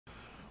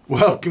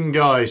Welcome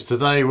guys,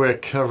 today we're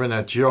covering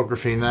a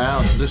geography now,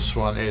 and this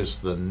one is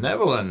the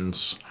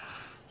Netherlands.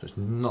 It's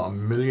not a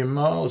million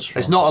miles from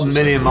It's not a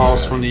million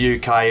miles from the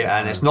UK,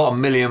 and No. it's not a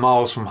million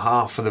miles from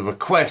half of the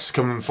requests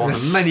coming from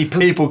the many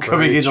people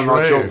coming in on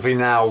our true. Geography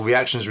Now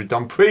reactions we've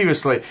done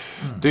previously.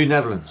 Do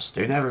Netherlands,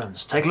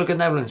 take a look at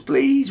Netherlands,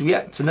 please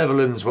react to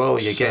Netherlands. Well,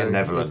 you're getting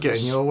Netherlands. You're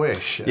getting your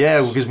wish.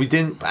 Yeah, because we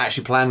didn't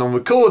actually plan on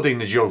recording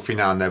the Geography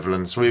Now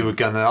Netherlands. We were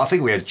gonna, I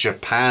think we had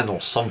Japan or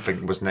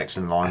something was next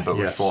in line, but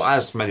we thought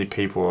as many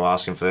people were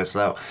asking for this,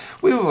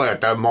 we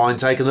don't mind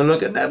taking a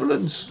look at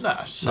Netherlands.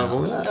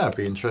 That'd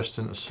be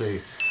interesting to see.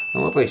 It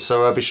will be.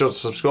 So be sure to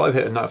subscribe,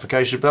 hit the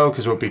notification bell,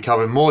 because we'll be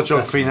covering more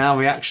Geography Now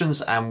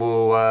reactions, and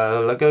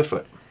we'll go for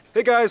it.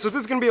 Hey guys, so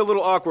this is going to be a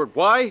little awkward.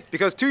 Why?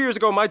 Because 2 years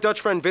ago, my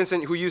Dutch friend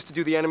Vincent, who used to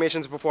do the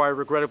animations before I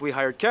regrettably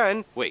hired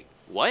Ken... Wait,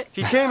 what?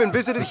 He came and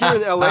visited here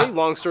in LA.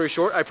 Long story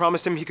short, I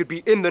promised him he could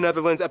be in the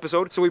Netherlands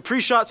episode, so we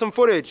pre-shot some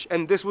footage,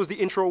 and this was the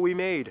intro we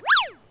made.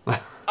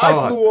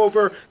 I flew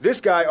over this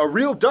guy, a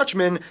real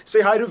Dutchman.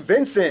 Say hi to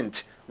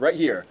Vincent. Right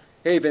here.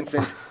 Hey,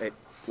 Vincent. Hey,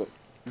 look.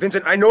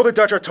 Vincent, I know the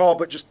Dutch are tall,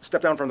 but just step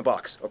down from the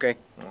box, okay?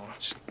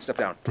 Just step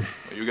down.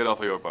 You get off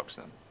of your box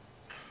then.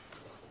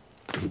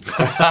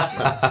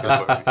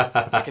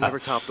 I can never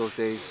top those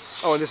days.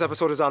 Oh, and this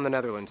episode is on the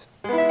Netherlands.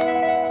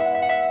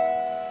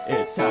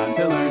 It's time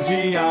to learn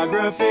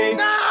geography.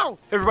 Now!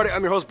 Hey everybody,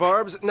 I'm your host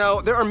Barbs. Now,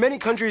 there are many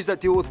countries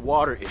that deal with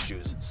water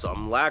issues.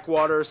 Some lack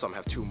water, some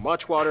have too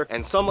much water,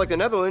 and some, like the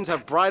Netherlands,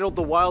 have bridled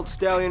the wild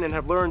stallion and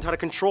have learned how to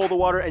control the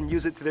water and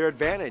use it to their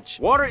advantage.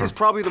 Water is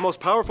probably the most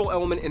powerful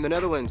element in the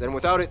Netherlands, and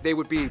without it, they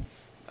would be,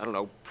 I don't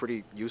know,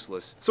 pretty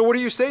useless. So what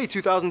do you say,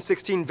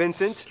 2016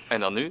 Vincent?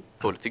 En dan nu,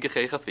 politieke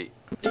geografie.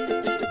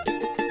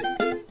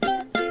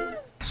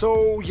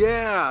 So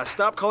yeah,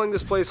 stop calling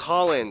this place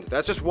Holland.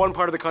 That's just one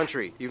part of the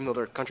country, even though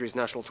their country's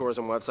national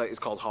tourism website is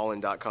called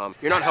Holland.com.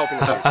 You're not helping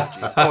us out,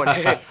 jeez. Oh, and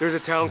hey, there's a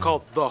town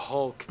called The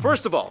Hulk.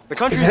 First of all, the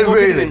country is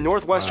located in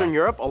northwestern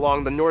Europe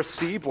along the North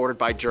Sea, bordered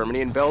by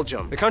Germany and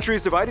Belgium. The country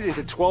is divided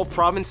into 12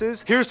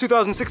 provinces. Here's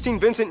 2016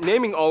 Vincent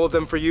naming all of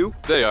them for you.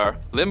 They are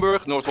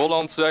Limburg,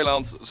 Noord-Holland,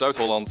 Zeeland,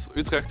 Zuid-Holland,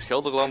 Utrecht,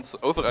 Gelderland,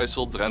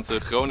 Overijssel, Drenthe,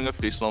 Groningen,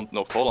 Friesland,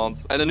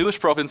 North-Holland, and the newest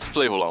province,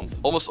 Flevoland.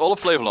 Almost all of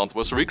Flevoland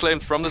was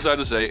reclaimed from the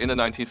Zuiderzee in the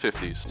 1950s.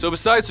 So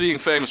besides being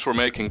famous for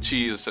making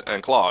cheese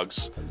and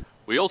clogs,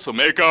 we also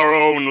make our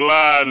own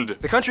land.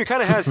 The country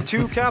kind of has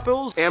two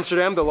capitals.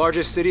 Amsterdam, the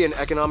largest city and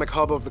economic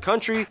hub of the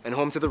country, and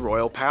home to the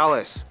Royal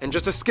Palace. And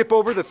just to skip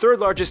over, the third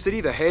largest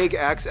city, The Hague,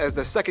 acts as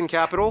the second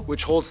capital,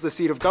 which holds the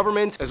seat of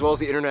government, as well as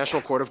the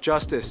International Court of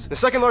Justice. The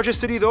second largest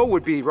city, though,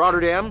 would be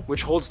Rotterdam,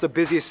 which holds the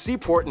busiest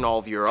seaport in all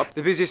of Europe.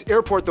 The busiest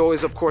airport, though,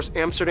 is of course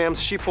Amsterdam's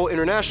Schiphol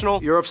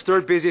International, Europe's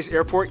third busiest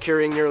airport,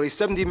 carrying nearly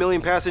 70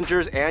 million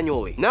passengers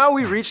annually. Now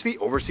we reach the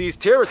overseas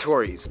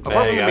territories.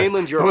 Apart from the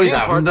mainland European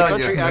part, the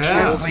country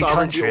actually holds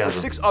sovereignty over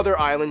 6 other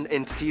island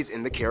entities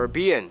in the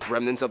Caribbean,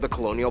 remnants of the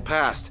colonial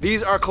past.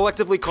 These are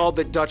collectively called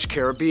the Dutch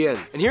Caribbean.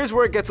 And here's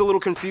where it gets a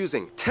little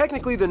confusing.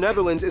 Technically, the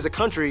Netherlands is a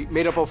country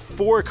made up of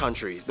 4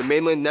 countries, the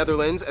mainland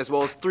Netherlands, as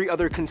well as 3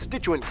 other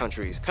constituent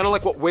countries, kind of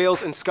like what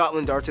Wales and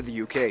Scotland are to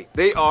the UK.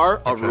 They are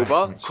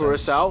Aruba,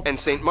 Curaçao, and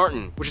Saint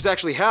Martin, which is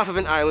actually half of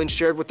an island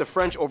shared with the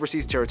French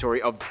overseas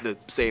territory of the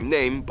same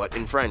name, but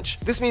in French.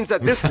 This means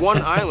that this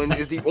one island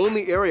is the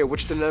only area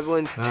which the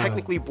Netherlands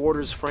technically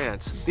borders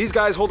France. These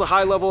guys hold a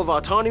high level of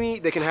autonomy.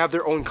 They can have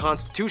their own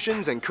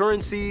constitutions and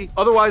currency.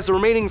 Otherwise, the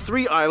remaining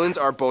 3 islands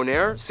are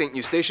Bonaire, St.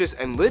 Eustatius,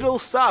 and Little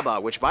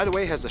Saba, which, by the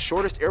way, has the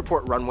shortest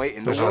airport runway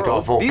in the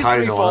world. These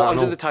 3 fall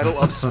under the title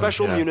of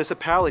special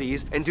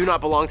municipalities and do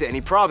not belong to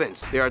any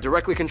province. They are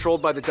directly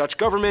controlled by the Dutch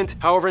government.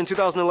 However, in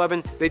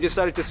 2011, they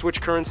decided to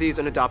switch currencies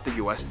and adopt the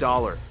US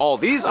dollar. All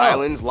these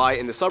islands lie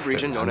in the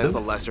subregion known as the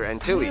Lesser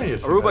Antilles.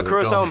 Aruba,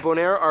 Curaçao, and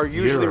Bonaire are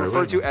usually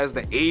referred to as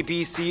the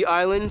ABC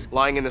Islands,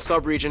 lying in the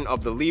subregion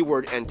of the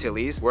Leeward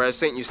Antilles, whereas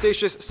St.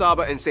 Eustatius,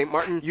 Saba, and St.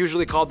 Martin,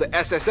 usually called the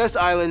SSS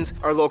Islands,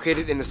 are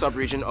located in the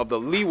subregion of the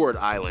Leeward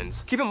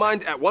Islands. Keep in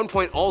mind, at one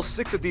point, all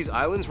 6 of these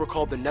islands were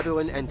called the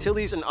Netherland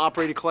Antilles and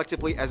operated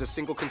collectively as a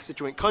single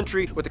constituent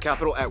country with the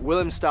capital at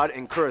Willemstad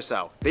in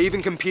Curaçao. They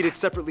even competed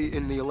separately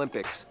in the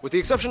Olympics. With the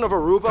exception of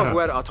Aruba, who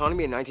had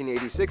autonomy in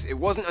 1986, it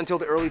wasn't until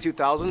the early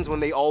 2000s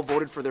when they all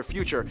voted for their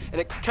future, and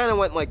it kind of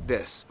went like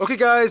this. Okay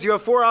guys, you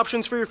have 4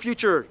 options for your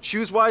future.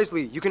 Choose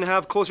wisely. You can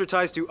have closer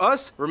ties to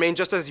us, remain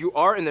just as you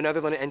are in the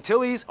Netherland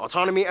Antilles,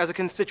 autonomy as a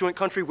constituent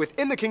country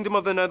within the Kingdom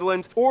of the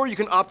Netherlands, or you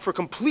can opt for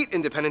complete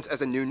independence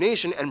as a new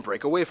nation and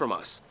break away from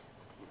us.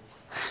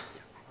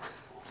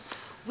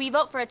 We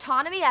vote for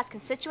autonomy as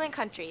constituent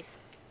countries.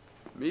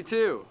 Me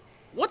too.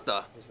 What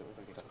the?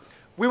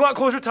 We want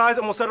closer ties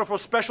and we'll settle for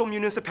special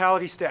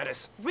municipality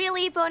status.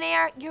 Really,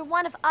 Bonaire? You're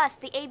one of us,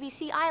 the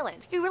ABC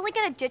Islands. You're really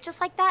gonna ditch us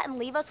like that and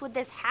leave us with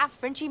this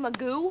half-Frenchy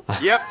magoo?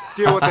 Yep,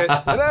 deal with it.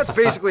 And that's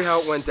basically how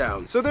it went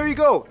down. So there you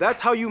go.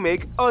 That's how you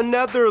make a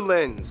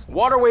Netherlands.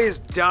 Waterways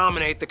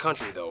dominate the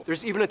country, though.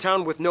 There's even a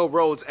town with no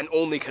roads and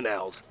only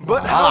canals.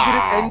 But how did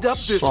it end up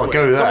this way?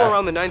 Somewhere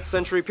around the 9th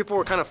century, people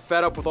were kind of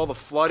fed up with all the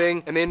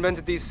flooding, and they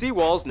invented these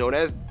seawalls known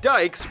as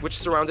dikes, which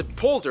surrounded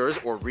polders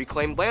or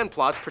reclaimed land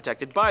plots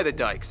protected by the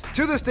dikes.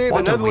 To this day,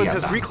 the Netherlands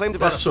has reclaimed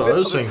about a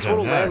fifth of its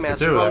total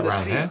landmass from the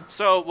sea.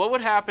 So what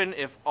would happen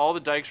if all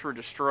the dikes were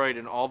destroyed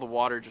and all the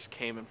water just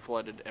came and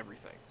flooded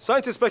everything?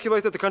 Scientists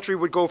speculate that the country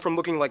would go from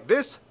looking like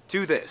this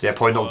to this. Yeah,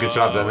 probably not good to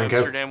have them,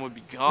 Amsterdam would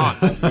be gone.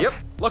 Yep.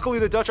 Luckily,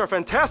 the Dutch are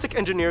fantastic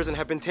engineers and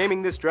have been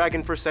taming this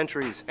dragon for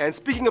centuries. And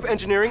speaking of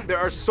engineering, there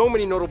are so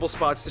many notable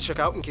spots to check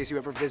out in case you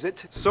ever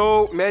visit.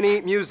 So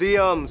many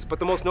museums, but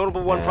the most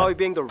notable one probably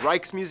being the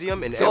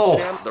Rijksmuseum in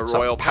Amsterdam, the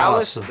Royal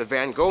Palace, the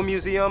Van Gogh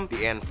Museum,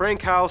 the Anne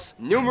Frank House,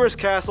 numerous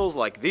castles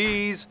like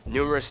these,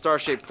 numerous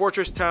star-shaped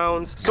fortress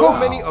towns, so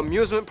many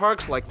amusement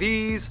parks like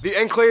these, the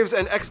enclaves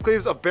and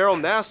exclaves of Barrel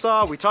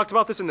Nassau. We talked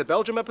about this in the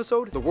Belgium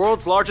episode. The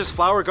world's largest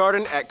flower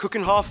garden at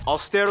Keukenhof,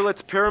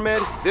 Austerlitz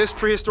Pyramid, this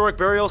prehistoric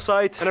burial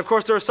site, and of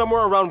course there are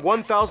somewhere around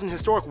 1,000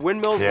 historic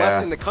windmills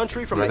left in the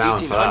country from the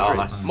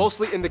 1800s,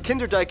 mostly in the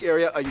Kinderdijk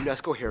area, a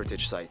UNESCO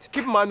heritage site.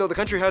 Keep in mind though, the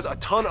country has a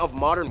ton of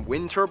modern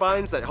wind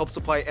turbines that help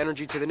supply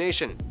energy to the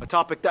nation, a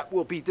topic that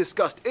will be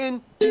discussed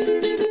in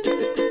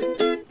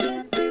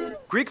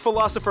Greek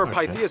philosopher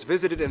Pythias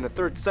visited in the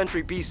 3rd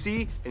century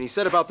BC, and he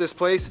said about this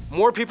place,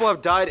 more people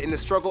have died in the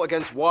struggle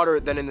against water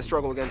than in the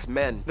struggle against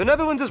men. The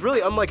Netherlands is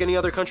really unlike any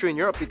other country in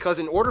Europe because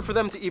in order for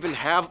them to even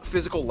have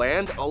physical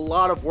land, a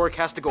lot of work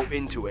has to go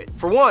into it.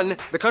 For one,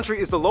 the country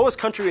is the lowest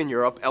country in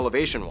Europe,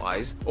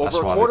 elevation-wise. Over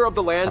a quarter of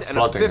the land and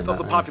a fifth of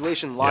the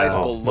population lies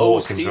below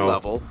sea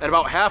level, and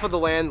about half of the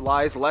land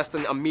lies less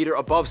than a meter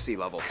above sea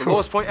level. The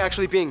lowest point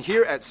actually being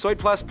here at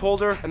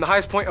Zuidplaspolder, and the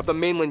highest point of the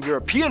mainland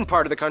European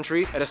part of the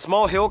country at a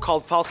small hill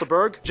called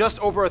Valseberg, just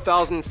over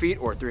 1,000 feet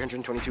or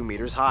 322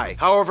 meters high.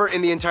 However,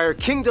 in the entire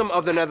kingdom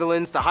of the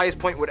Netherlands, the highest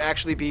point would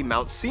actually be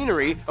Mount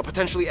Scenery, a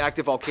potentially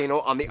active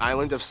volcano on the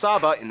island of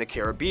Saba in the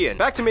Caribbean.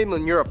 Back to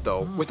mainland Europe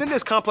though, within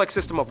this complex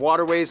system of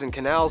waterways and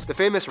canals, the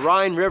famous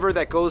Rhine River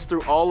that goes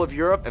through all of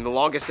Europe and the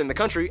longest in the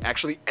country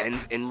actually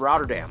ends in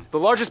Rotterdam. The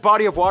largest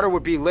body of water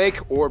would be Lake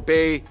or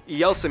Bay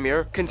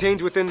Ijsselmeer,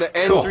 contained within the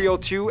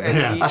N302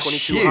 and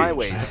E22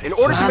 highways. In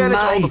order to manage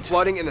all the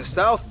flooding in the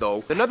south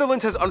though, the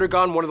Netherlands has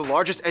undergone one of the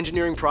largest engineering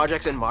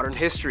projects in modern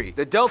history.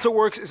 The Delta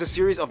Works is a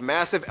series of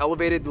massive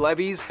elevated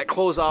levees that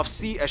close off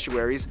sea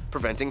estuaries,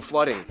 preventing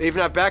flooding. They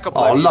even have backup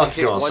levees in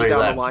case one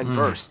down the line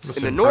bursts.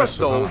 In the north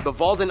though, the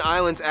Walden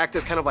Islands act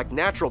as kind of like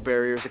natural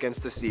barriers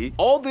against the sea.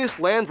 All this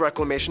land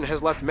reclamation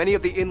has left many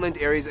of the inland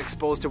areas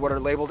exposed to what are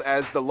labeled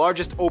as the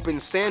largest open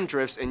sand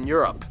drifts in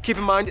Europe. Keep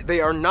in mind,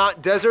 they are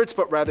not deserts,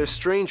 but rather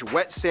strange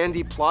wet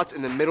sandy plots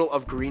in the middle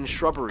of green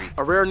shrubbery.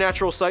 A rare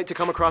natural sight to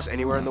come across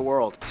anywhere in the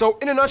world. So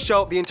in a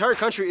nutshell, the entire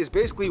country is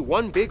basically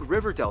one big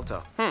river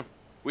delta.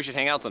 We should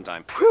hang out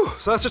sometime. Whew,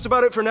 so that's just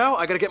about it for now.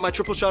 I gotta get my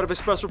triple shot of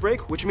espresso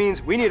break, which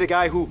means we need a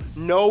guy who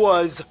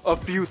knows a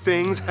few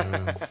things.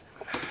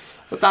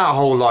 But that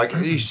whole, like,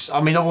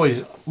 I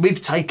mean,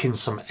 we've taken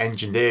some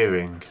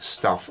engineering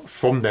stuff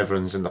from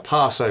Netherlands in the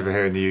past over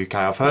here in the UK.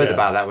 I've heard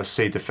about that with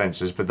sea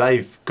defences, but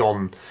they've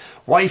gone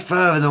way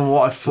further than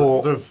what I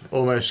thought. They've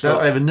almost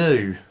got ever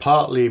knew.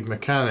 Partly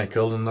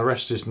mechanical, and the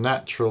rest is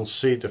natural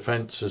sea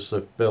defences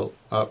they've built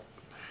up,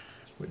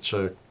 which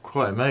are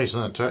quite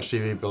amazing, isn't it, to actually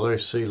be below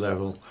sea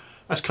level.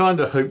 That's kind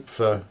of hope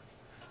for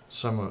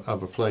some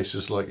other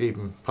places, like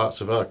even parts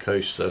of our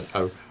coast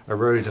are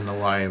eroding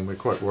away, and we're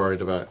quite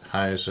worried about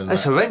housing.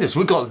 That's horrendous.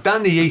 We've got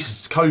down the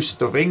east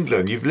coast of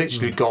England, you've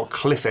literally got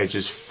cliff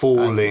edges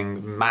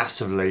falling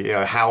massively, you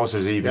know,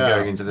 houses even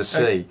going into the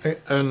sea.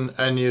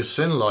 And you've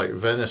seen like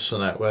Venice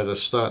and that, where they're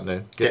starting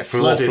to get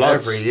flooded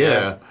every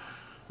year.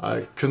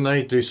 Can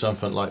they do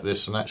something like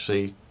this and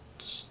actually,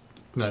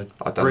 you know,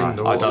 I don't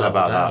know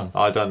about that.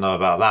 I don't know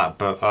about that,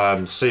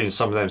 but seeing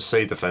some of them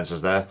sea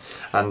defences there,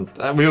 and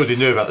we already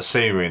knew about the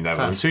scenery in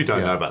Netherlands. Who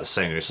don't know about the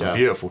scenery? Some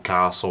beautiful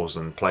castles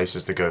and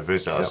places to go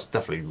visit. That's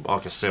definitely, I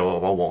can see I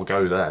want to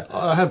go there.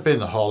 I have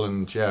been to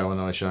Holland, when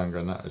I was younger,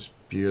 and that was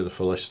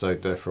beautiful. I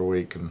stayed there for a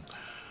week, and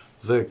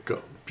they've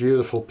got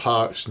beautiful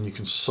parks, and you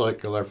can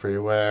cycle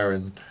everywhere,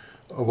 and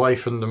away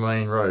from the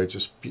main road,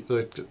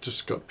 they've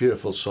just got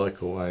beautiful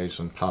cycleways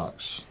and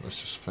parks. It's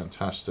just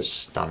fantastic.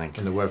 Stunning.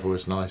 And the weather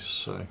was nice,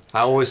 so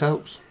that always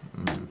helps.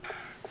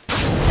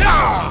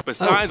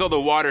 Besides all the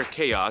water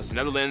chaos, the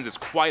Netherlands is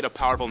quite a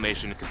powerful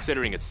nation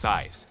considering its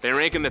size. They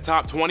rank in the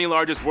top 20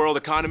 largest world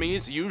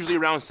economies, usually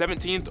around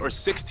 17th or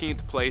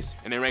 16th place,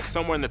 and they rank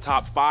somewhere in the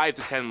top 5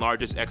 to 10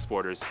 largest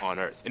exporters on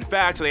Earth. In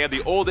fact, they have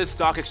the oldest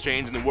stock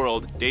exchange in the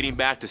world, dating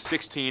back to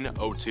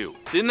 1602.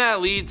 Didn't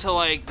that lead to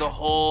like the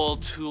whole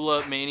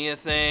tulip mania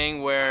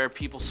thing where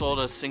people sold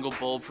a single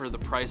bulb for the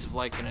price of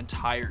like an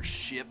entire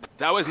ship?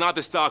 That was not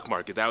the stock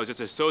market, that was just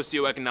a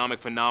socio-economic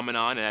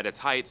phenomenon, and at its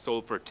height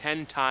sold for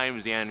 10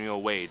 times the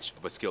annual wage. age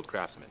of a skilled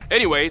craftsman.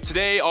 Anyway,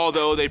 today,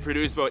 although they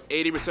produce about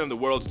 80% of the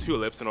world's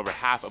tulips and over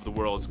half of the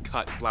world's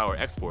cut flower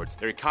exports,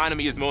 their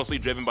economy is mostly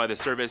driven by the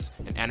service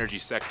and energy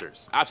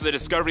sectors. After the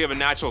discovery of a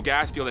natural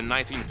gas field in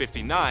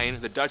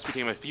 1959, the Dutch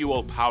became a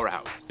fuel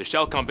powerhouse. The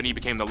Shell company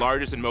became the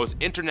largest and most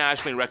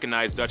internationally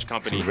recognized Dutch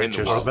company in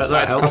the world.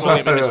 Besides the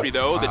petroleum industry,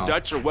 though, the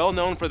Dutch are well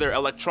known for their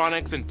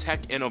electronics and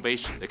tech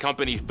innovation. The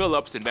company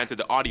Philips invented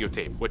the audio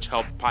tape, which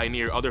helped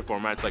pioneer other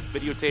formats like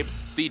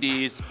videotapes,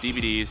 CDs,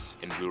 DVDs,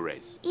 and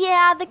Blu-rays.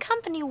 Yeah, the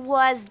company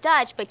was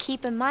Dutch, but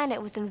keep in mind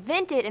it was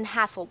invented in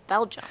Hasselt,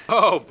 Belgium.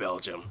 Oh,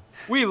 Belgium.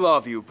 We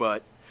love you,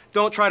 but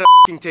don't try to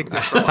take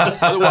this from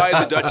us. Otherwise,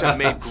 the Dutch have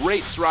made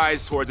great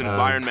strides towards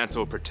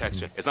environmental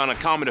protection. It's not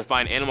uncommon to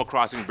find animal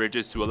crossing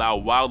bridges to allow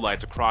wildlife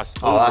to cross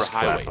over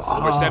highways.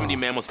 Over 70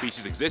 mammal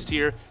species exist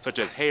here, such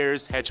as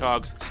hares,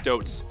 hedgehogs,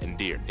 stoats, and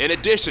deer. In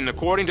addition,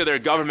 according to their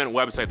government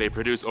website, they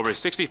produce over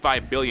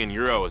 65 billion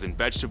euros in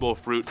vegetable,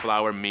 fruit,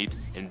 flour, meat,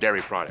 and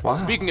dairy products. Wow.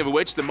 Speaking of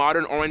which, the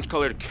modern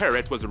orange-colored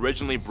carrot was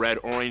originally bred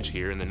orange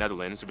here in the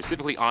Netherlands to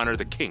specifically honor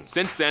the king.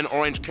 Since then,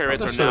 orange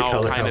carrots are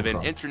now kind of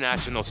an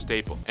international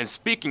staple. And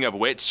speaking of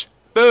which,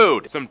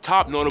 food! Some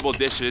top notable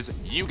dishes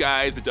you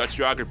guys, the Dutch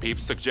geography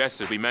peeps,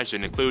 suggested we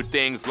mention include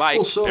things like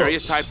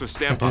various types of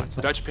stamppot,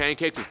 Dutch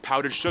pancakes with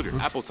powdered sugar,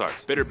 apple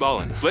tarts,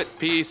 bitterballen, split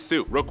pea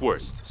soup,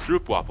 rookworst,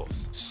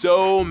 stroopwafels.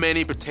 So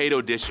many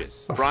potato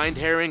dishes, brined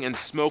herring and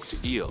smoked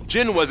eel.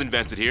 Gin was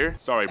invented here,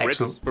 sorry Brits.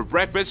 Excellent. For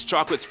breakfast,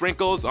 chocolate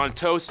sprinkles on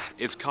toast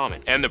is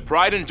common. And the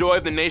pride and joy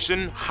of the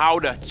nation,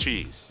 Gouda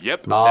cheese.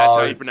 Yep, that's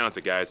how you pronounce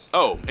it, guys.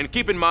 Oh, and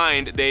keep in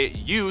mind, they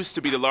used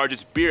to be the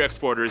largest beer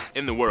exporters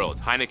in the world,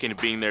 Heineken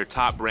being their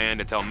top brand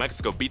until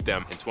Mexico beat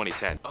them in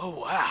 2010. Oh,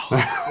 wow.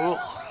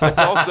 Cool. It's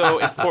also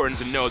important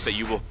to note that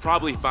you will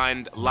probably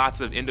find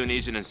lots of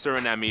Indonesian and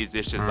Surinamese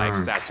dishes like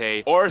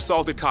satay or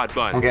salted cod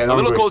buns. A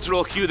little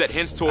cultural cue that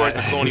hints towards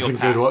the colonial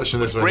past.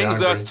 Which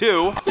brings us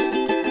to...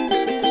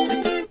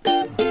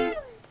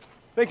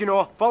 Thank you,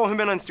 Noah. Follow him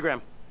on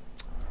Instagram.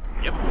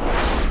 Yep.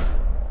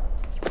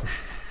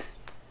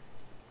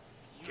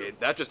 Okay,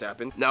 that just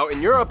happened. Now,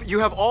 in Europe, you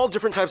have all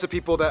different types of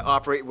people that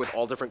operate with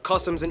all different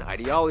customs and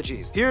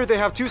ideologies. Here, they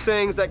have two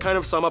sayings that kind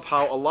of sum up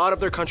how a lot of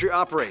their country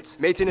operates.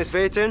 Meten is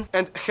weten,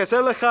 and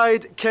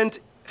gezelligheid kent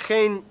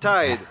geen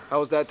tijd. How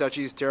was that,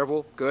 Dutchies?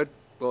 Terrible? Good?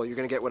 Well, you're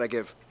gonna get what I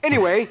give.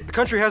 Anyway, the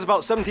country has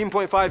about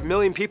 17.5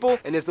 million people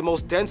and is the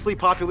most densely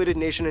populated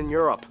nation in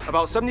Europe.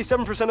 About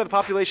 77% of the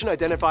population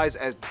identifies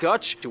as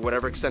Dutch, to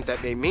whatever extent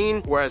that may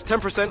mean, whereas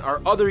 10%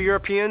 are other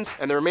Europeans,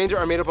 and the remainder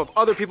are made up of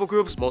other people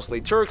groups,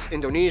 mostly Turks,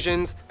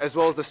 Indonesians, as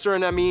well as the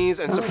Surinamese,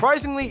 and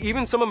surprisingly,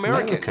 even some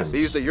Americans. They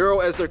use the euro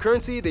as their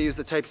currency, they use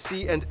the type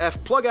C and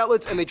F plug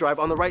outlets, and they drive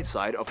on the right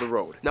side of the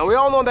road. Now, we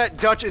all know that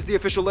Dutch is the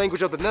official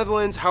language of the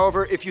Netherlands.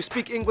 However, if you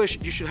speak English,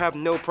 you should have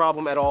no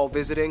problem at all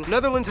visiting.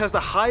 Netherlands has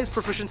the highest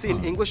proficiency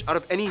in English out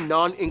of any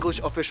non-English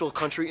official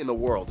country in the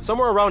world.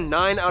 Somewhere around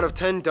 9 out of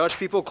 10 Dutch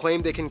people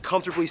claim they can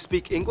comfortably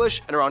speak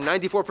English, and around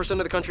 94%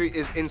 of the country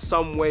is in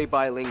some way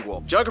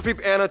bilingual. Geography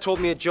Anna told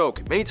me a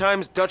joke. Many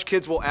times Dutch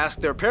kids will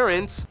ask their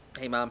parents,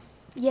 "Hey Mom,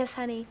 Yes,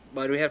 honey.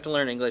 why do we have to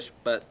learn English,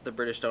 but the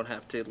British don't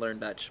have to learn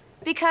Dutch?"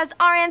 Because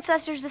our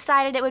ancestors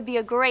decided it would be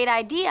a great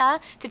idea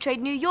to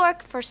trade New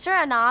York for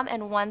Suriname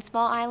and one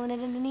small island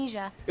in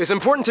Indonesia. It's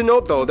important to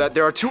note, though, that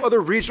there are two other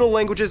regional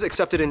languages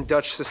accepted in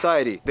Dutch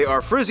society. They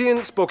are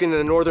Frisian, spoken in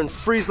the northern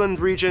Friesland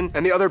region,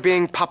 and the other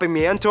being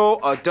Papiamento,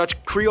 a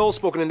Dutch Creole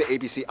spoken in the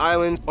ABC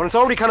Islands. But it's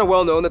already kind of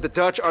well known that the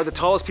Dutch are the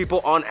tallest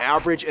people on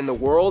average in the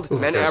world,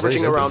 men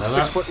averaging around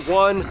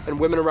 6'1" and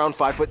women around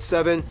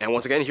 5'7". And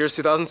once again, here's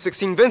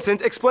 2016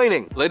 Vincent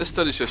explaining. Latest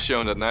studies have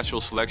shown that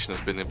natural selection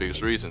has been the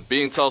biggest reason.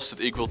 Being tall is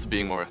equal to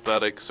being more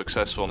athletic,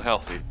 successful and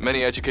healthy.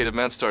 Many educated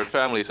men start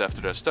families after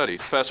their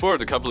studies. Fast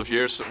forward a couple of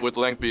years, with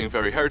length being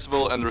very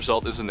heritable, and the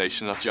result is a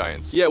nation of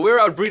giants. Yeah, we're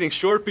outbreeding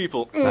short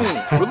people.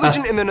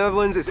 Religion in the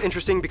Netherlands is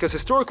interesting because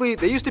historically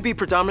they used to be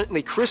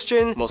predominantly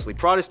Christian, mostly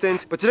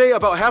Protestant, but today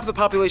about half the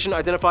population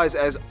identifies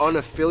as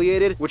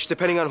unaffiliated, which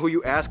depending on who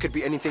you ask could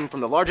be anything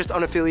from the largest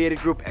unaffiliated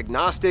group,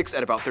 agnostics,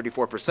 at about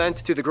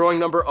 34%, to the growing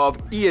number of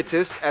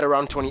atheists at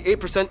around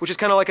 28%, which is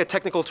kind of like a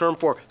technical term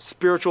for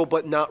spiritual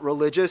but not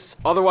religious.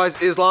 Otherwise,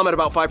 Islam at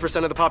about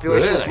 5% of the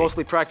population is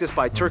mostly practiced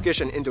by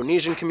Turkish and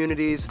Indonesian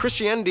communities.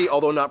 Christianity,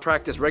 although not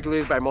practiced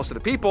regularly by most of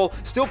the people,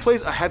 still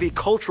plays a heavy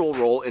cultural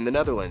role in the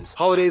Netherlands.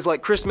 Holidays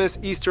like Christmas,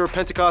 Easter,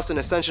 Pentecost, and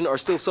Ascension are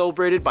still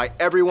celebrated by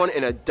everyone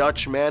in a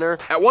Dutch manner.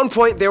 At one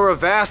point, they were a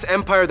vast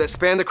empire that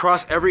spanned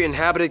across every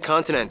inhabited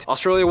continent.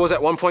 Australia was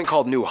at one point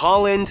called New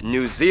Holland,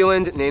 New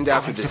Zealand, named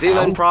after the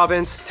Zeeland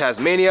province,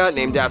 Tasmania,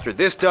 named after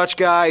this Dutch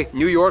guy,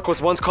 New York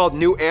was once called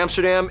New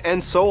Amsterdam,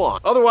 and so on.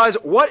 Otherwise,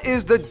 what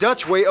is the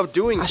Dutch way of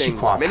doing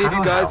things? Many of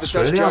you guys, the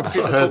Dutch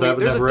geographers have told me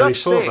there's a Dutch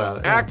saying,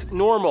 act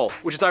normal,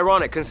 which is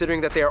ironic considering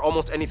that they are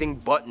almost anything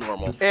but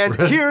normal. And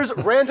here's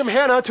Random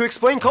Hannah to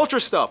explain culture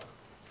stuff.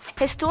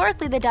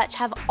 Historically, the Dutch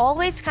have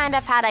always kind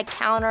of had a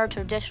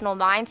counter-traditional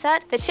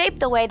mindset that shaped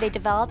the way they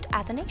developed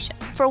as a nation.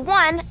 For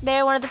one, they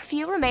are one of the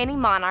few remaining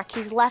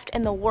monarchies left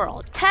in the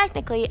world,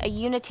 technically a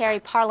unitary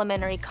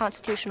parliamentary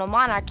constitutional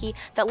monarchy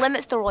that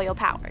limits the royal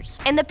powers.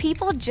 And the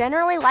people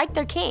generally like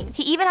their king.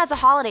 He even has a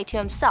holiday to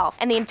himself,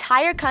 and the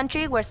entire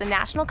country wears the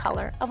national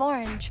color of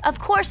orange. Of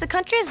course, the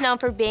country is known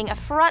for being a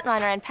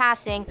frontrunner in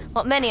passing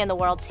what many in the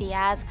world see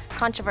as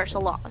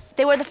controversial laws.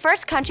 They were the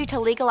first country to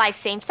legalize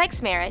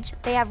same-sex marriage,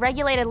 they have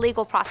regulated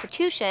legal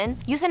prostitution,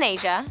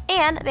 euthanasia,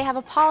 and they have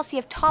a policy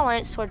of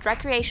tolerance towards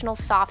recreational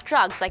soft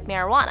drugs like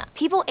marijuana.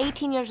 People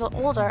 18 years or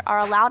older are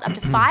allowed up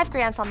to 5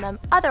 grams on them,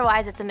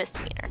 otherwise it's a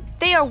misdemeanor.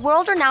 They are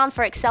world-renowned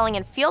for excelling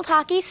in field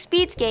hockey,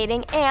 speed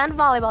skating, and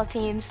volleyball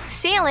teams.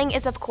 Sailing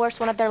is of course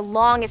one of their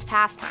longest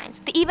pastimes.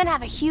 They even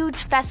have a huge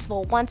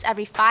festival once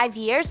every 5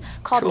 years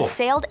called the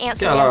Sailed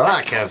Amsterdam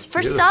Festival.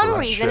 For some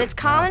reason, it's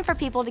common for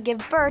people to give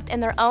birth in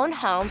their own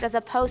homes as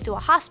opposed to a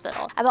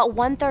hospital. About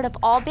 1/3 of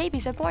all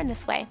babies are born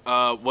this way.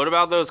 What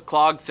about those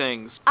clog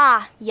things?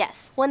 Ah,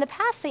 yes. Well, in the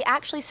past, they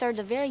actually served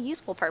a very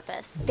useful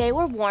purpose. They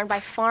were worn by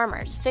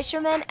farmers,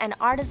 fishermen, and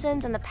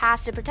artisans in the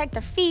past to protect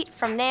their feet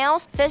from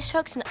nails, fish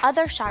hooks, and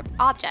other sharp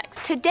objects.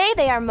 Today,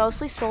 they are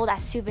mostly sold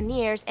as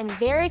souvenirs, and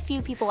very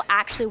few people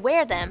actually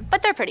wear them,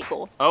 but they're pretty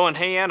cool. Oh, and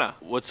hey Anna,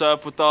 what's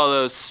up with all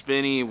those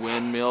spinny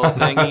windmill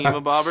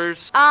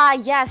thingy-mabobbers? Ah,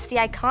 yes, the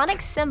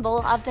iconic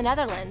symbol of the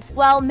Netherlands.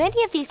 Well,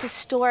 many of these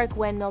historic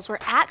windmills were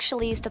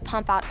actually used to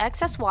pump out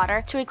excess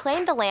water to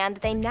reclaim the land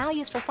that they now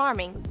use for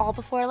farming, all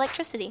before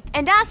electricity.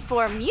 And as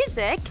for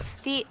music,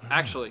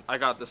 Actually, I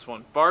got this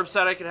one. Barb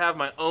said I could have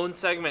my own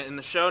segment in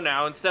the show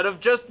now instead of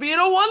just being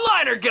a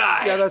one-liner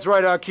guy! Yeah, that's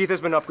right. Keith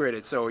has been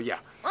upgraded, so yeah.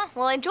 Oh,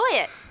 well, enjoy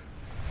it.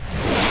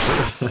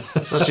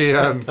 It's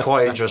actually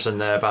quite interesting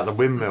there about the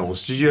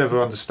windmills. Did you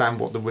ever understand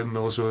what the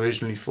windmills were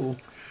originally for?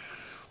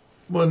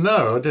 Well,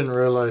 no, I didn't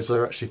realise they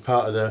were actually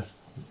part of the,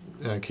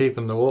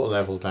 keeping the water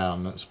level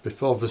down. That's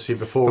obviously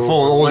before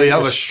all the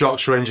other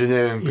structural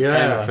engineering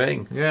became a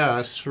thing. Yeah,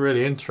 it's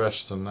really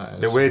interesting. That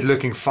is. The weird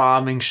looking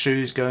farming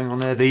shoes going on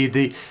there.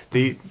 The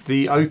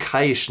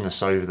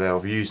okayishness over there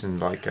of using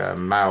like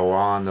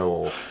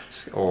marijuana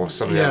or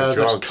some of the other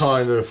drugs. Yeah, that's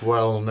kind of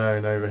well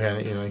known over here.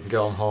 You can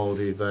go on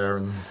holiday there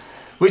and.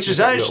 Which is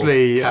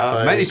actually,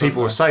 many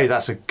people will say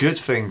that's a good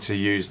thing to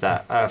use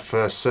that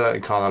for a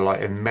certain kind of like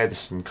in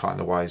medicine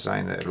kind of ways,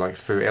 ain't it? Like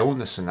through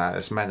illness and that,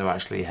 it's meant to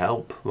actually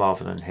help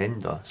rather than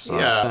hinder. So,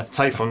 yeah.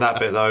 Take from that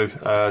bit though,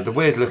 the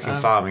weird looking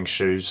farming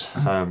shoes,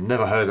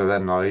 never heard of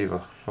them though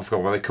either. I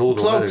forgot what they called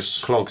them.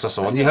 Clogs, that's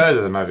the one. You heard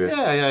of them, have you?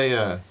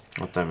 Yeah.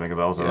 I don't ring a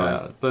bell to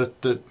that.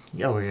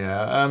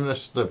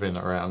 They've been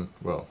around,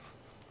 well,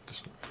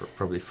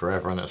 probably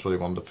forever, and that's probably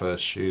one of the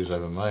first shoes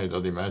ever made,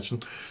 I'd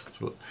imagine.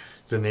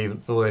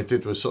 All they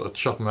did was sort of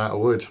chop them out of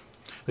wood.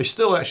 They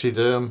still actually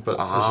do them, but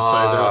as I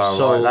say, they're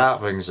sold. Right,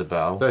 that rings a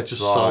bell. They're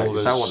just sold.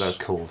 Is that what they're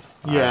called?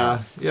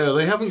 Yeah,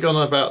 they haven't gone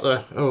about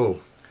I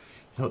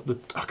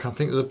can't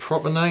think of the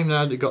proper name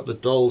now. They got the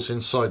dolls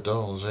inside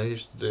dolls. They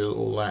used to do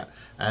all that,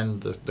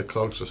 and the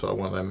clogs are sort of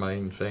one of their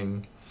main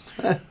thing.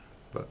 But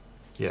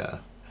yeah.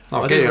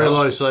 I didn't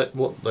realise that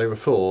what they were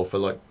for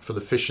the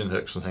fishing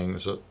hooks and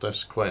things.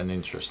 That's quite an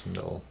interesting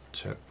little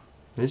tip.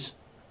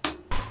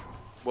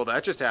 Well,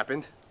 that just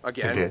happened.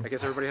 Again, I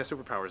guess everybody has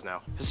superpowers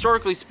now.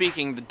 Historically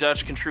speaking, the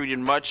Dutch contributed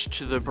much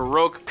to the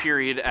Baroque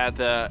period at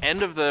the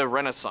end of the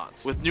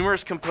Renaissance, with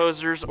numerous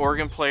composers,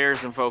 organ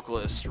players, and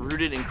vocalists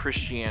rooted in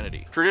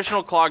Christianity.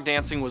 Traditional clog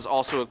dancing was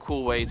also a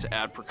cool way to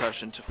add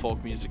percussion to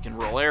folk music in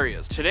rural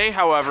areas. Today,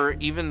 however,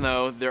 even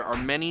though there are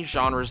many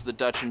genres the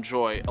Dutch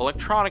enjoy,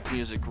 electronic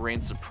music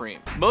reigns supreme.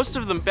 Most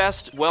of the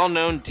best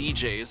well-known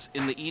DJs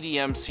in the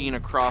EDM scene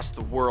across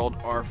the world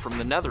are from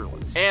the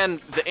Netherlands. And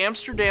the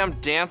Amsterdam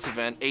Dance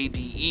Event,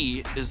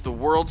 ADE, is the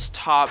world's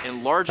top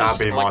and largest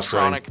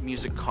electronic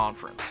music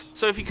conference.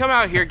 So if you come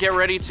out here, get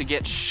ready to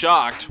get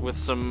shocked with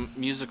some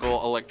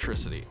musical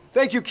electricity.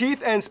 Thank you,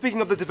 Keith. And speaking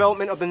of the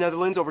development of the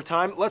Netherlands over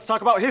time, let's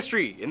talk about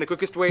history in the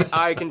quickest way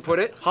I can put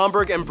it.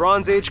 Hamburg and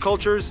Bronze Age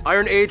cultures,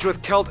 Iron Age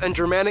with Celt and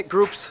Germanic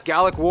groups,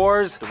 Gallic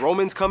wars, the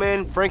Romans come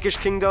in, Frankish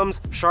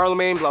kingdoms,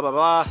 Charlemagne, blah blah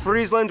blah.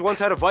 Friesland once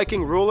had a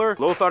Viking ruler,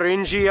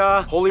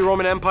 Lotharingia, Holy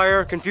Roman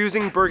Empire,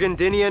 confusing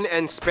Burgundian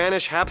and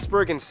Spanish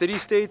Habsburg and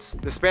city-states,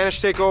 the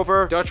Spanish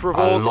takeover, Dutch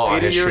revolt,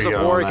 80 years of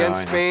war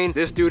against Spain,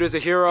 this dude is a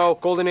hero,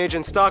 Golden Age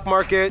and stock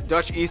market,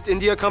 Dutch East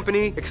India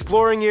Company,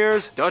 exploring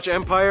years, Dutch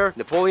Empire,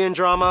 Napoleon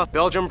drama,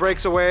 Belgium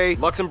breaks away,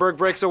 Luxembourg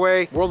breaks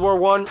away, World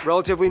War I,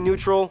 relatively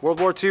neutral, World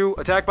War II,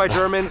 attacked by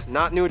Germans,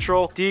 not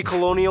neutral,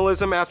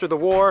 decolonialism after the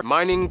war,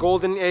 mining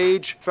golden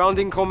age,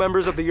 founding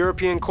co-members of the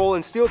European Coal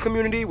and Steel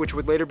Community, which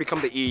would later become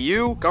the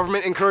EU,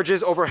 government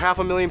encourages over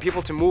 500,000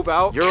 people to move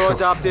out, Euro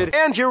adopted,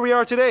 and here we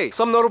are today.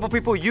 Some notable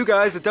people you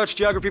guys, the Dutch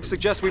geography people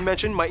suggest we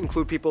mention, might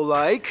include people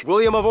like William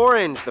William of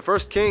Orange, the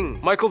first king.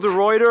 Michael de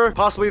Ruyter,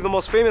 possibly the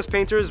most famous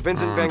painters,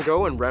 Vincent van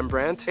Gogh and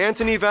Rembrandt.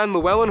 Anthony van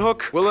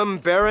Leeuwenhoek, Willem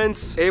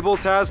Barents, Abel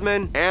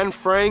Tasman, Anne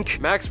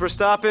Frank, Max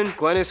Verstappen,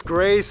 Glennis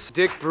Grace,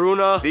 Dick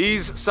Bruna,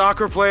 these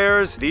soccer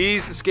players,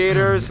 these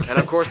skaters, and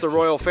of course the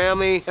royal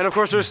family. And of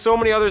course there's so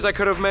many others I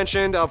could have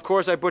mentioned. Of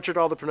course I butchered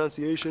all the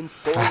pronunciations,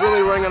 but we're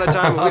really running out of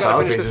time. We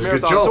gotta finish this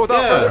marathon. So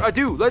without further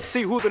ado, let's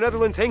see who the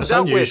Netherlands hangs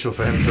out with. It's unusual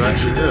for him to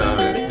actually do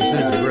it.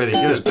 It's really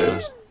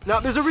good. Now,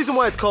 there's a reason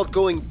why it's called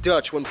going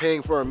Dutch when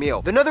paying for a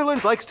meal. The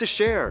Netherlands likes to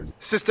share.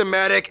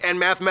 Systematic and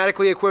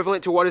mathematically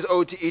equivalent to what is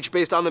owed to each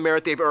based on the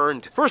merit they've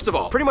earned. First of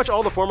all, pretty much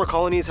all the former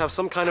colonies have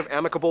some kind of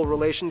amicable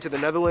relation to the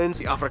Netherlands.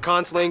 The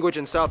Afrikaans language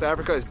in South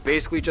Africa is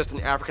basically just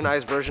an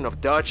Africanized version of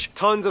Dutch.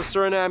 Tons of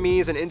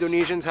Surinamese and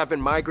Indonesians have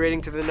been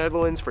migrating to the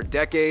Netherlands for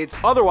decades.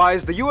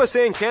 Otherwise, the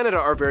USA and Canada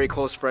are very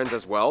close friends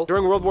as well.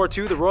 During World War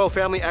II, the royal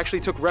family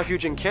actually took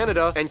refuge in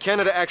Canada, and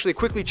Canada actually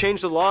quickly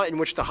changed the law in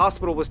which the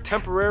hospital was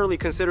temporarily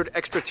considered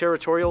extraterritorial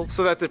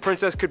so that the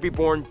princess could be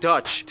born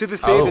Dutch. To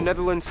this day, the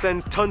Netherlands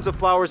sends tons of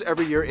flowers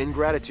every year in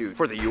gratitude.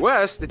 For the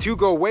US, the two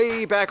go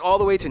way back all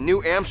the way to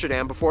New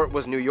Amsterdam before it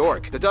was New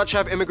York. The Dutch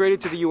have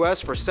immigrated to the US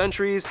for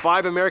centuries.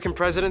 5 American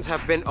presidents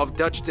have been of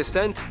Dutch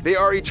descent. They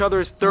are each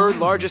other's third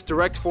largest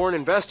direct foreign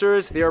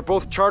investors. They are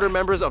both charter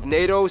members of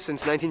NATO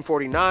since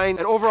 1949,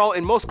 and overall,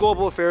 in most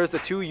global affairs, the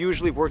two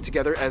usually work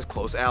together as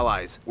close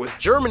allies. With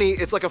Germany,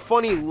 it's like a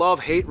funny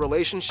love-hate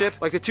relationship.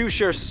 Like the two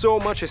share so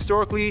much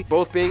historically,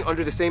 both being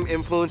under the same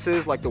influences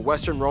like the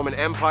Western Roman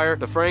Empire,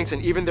 the Franks,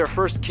 and even their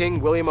first king,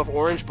 William of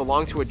Orange,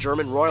 belonged to a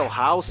German royal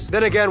house.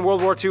 Then again,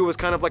 World War II was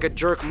kind of like a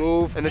jerk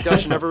move, and the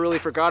Dutch never really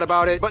forgot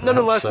about it. But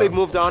nonetheless, they've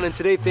moved on, and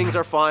today things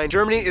are fine.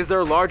 Germany is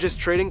their largest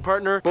trading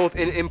partner, both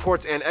in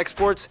imports and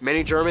exports.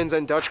 Many Germans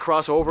and Dutch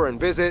cross over and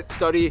visit,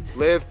 study,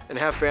 live, and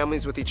have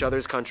families with each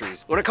other's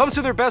countries. When it comes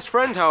to their best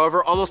friend,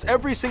 however, almost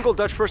every single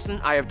Dutch person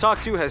I have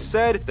talked to has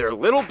said their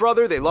little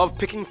brother they love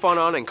picking fun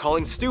on and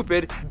calling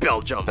stupid,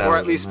 Belgium. Or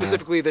at least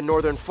specifically the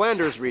northern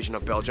Flanders region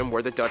of Belgium,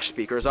 where the Dutch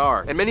speakers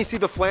are. And many see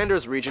the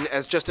Flanders region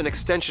as just an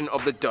extension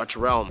of the Dutch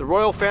realm. The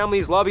royal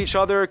families love each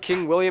other.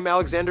 King William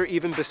Alexander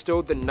even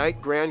bestowed the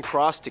Knight Grand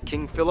Cross to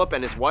King Philip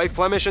and his wife.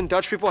 Flemish and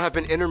Dutch people have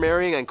been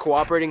intermarrying and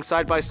cooperating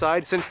side by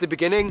side since the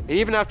beginning. And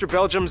even after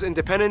Belgium's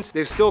independence,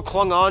 they've still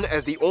clung on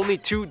as the only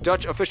 2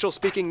 Dutch official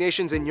speaking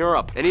nations in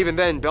Europe. And even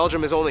then,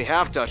 Belgium is only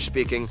half Dutch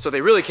speaking, so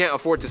they really can't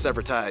afford to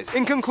sever ties.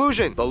 In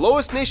conclusion, the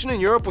lowest nation in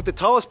Europe with the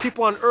tallest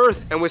people on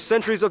earth, and with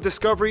centuries of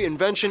discovery,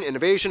 invention,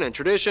 innovation, and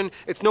tradition,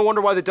 it's no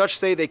wonder why the Dutch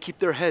say they keep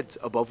their heads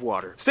above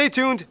water. Stay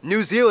tuned,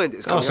 New Zealand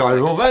is coming up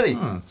next. Already.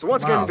 So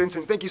once again,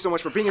 Vincent, thank you so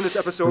much for being in this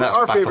episode.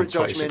 Our favorite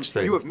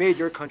Dutchman. You have made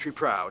your country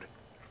proud.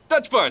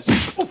 Dutch punch!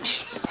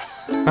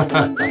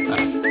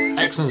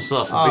 Excellent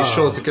stuff. Be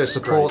sure to go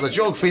support the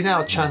Geography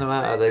Now channel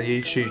out of their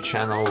YouTube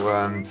channel.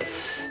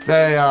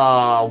 They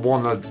are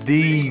one of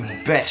the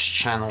best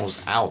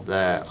channels out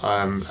there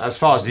as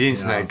far as the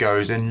internet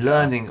goes in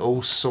learning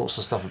all sorts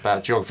of stuff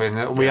about geography.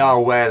 And we are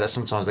aware that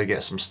sometimes they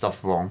get some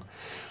stuff wrong.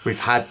 We've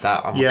had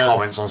that on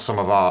comments on some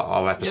of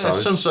our episodes.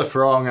 Yeah, some stuff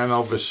wrong, and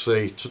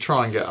obviously to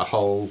try and get a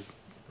whole,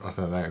 I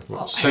don't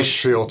know,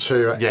 century or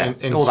two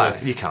into all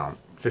that, you can't.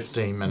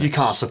 15 minutes. You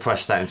can't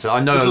suppress that. So I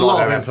know there's a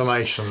lot of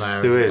information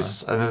there. There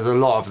is, and there's a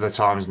lot of the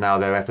times now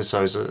their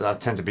episodes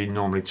tend to be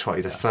normally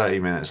 20 to 30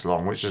 minutes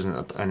long, which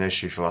isn't an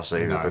issue for us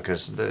either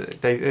because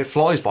it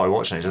flies by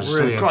watching it. There's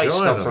really some great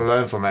stuff to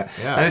learn from it,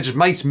 and it just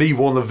makes me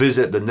want to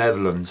visit the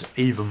Netherlands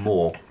even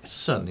more. It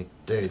certainly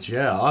did,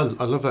 yeah. I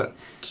love a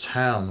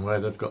town where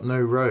they've got no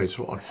roads.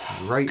 What a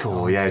great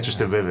just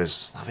the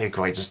rivers. That'd be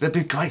great. There'd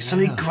be great. So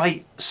many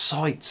great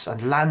sites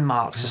and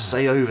landmarks to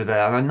see over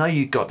there. And I know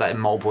you got that in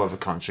multiple other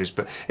countries,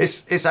 but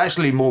it's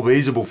actually more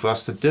reasonable for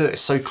us to do it.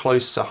 It's so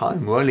close to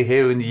home. We're only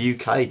here in the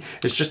UK.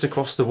 It's just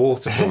across the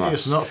water from us.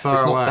 It's not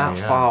far away. It's not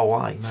that far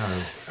away.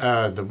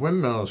 No. The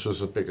windmills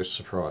was the biggest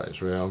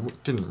surprise. Really, I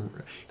didn't.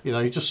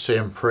 You just see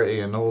them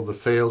pretty and all the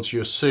fields.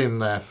 You assume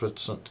they're for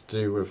something to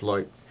do with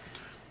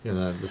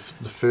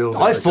the field.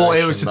 I thought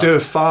it was to do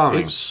with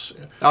farming.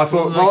 I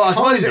thought, well, I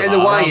suppose in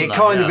a way it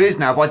kind of is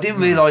now, but I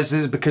didn't realise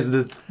this is because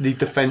of the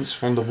defence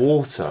from the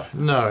water.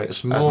 No,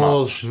 it's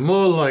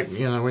more like,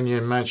 when you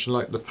imagine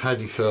like the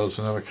paddy fields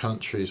in other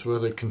countries where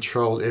they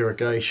control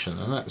irrigation,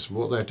 and that's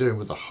what they're doing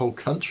with the whole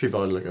country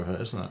by the look of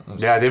it, isn't it?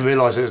 Yeah, I didn't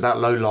realise it was that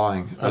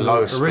low-lying, the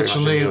lowest.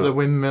 Originally, the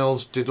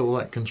windmills did all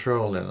that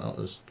controlling.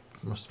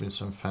 Must have been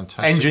some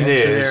fantastic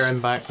engineers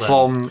back then.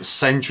 From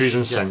centuries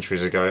and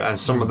centuries ago, and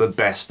some of the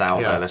best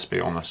out there, let's be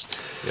honest.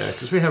 Yeah,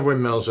 because we have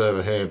windmills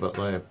over here, but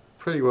they're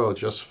pretty well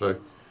just for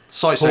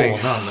sightseeing.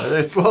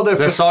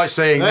 They're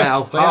sightseeing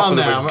now. Half of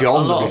them are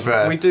gone, to be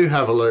fair. We do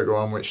have a local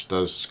one which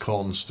does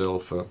corn still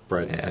for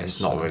bread. Yeah,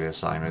 it's not really the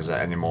same, is it,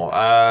 anymore?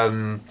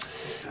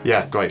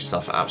 Yeah, great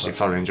stuff. Absolutely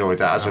thoroughly enjoyed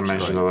that. As we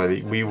mentioned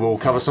already, we will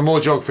cover some more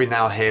geography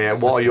now here.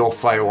 What are your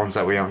favourite ones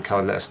that we haven't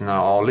covered? Let us know.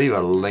 I'll leave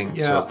a link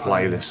to a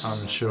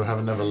playlist. I'm sure we'll have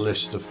another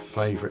list of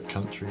favourite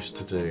countries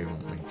to do,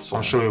 won't we? So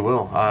I'm sure we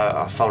will.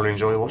 I thoroughly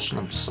enjoy watching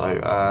them. So,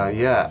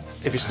 yeah,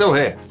 if you're still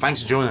here,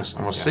 thanks for joining us,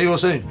 and we'll see you all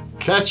soon.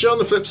 Catch you on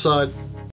the flip side.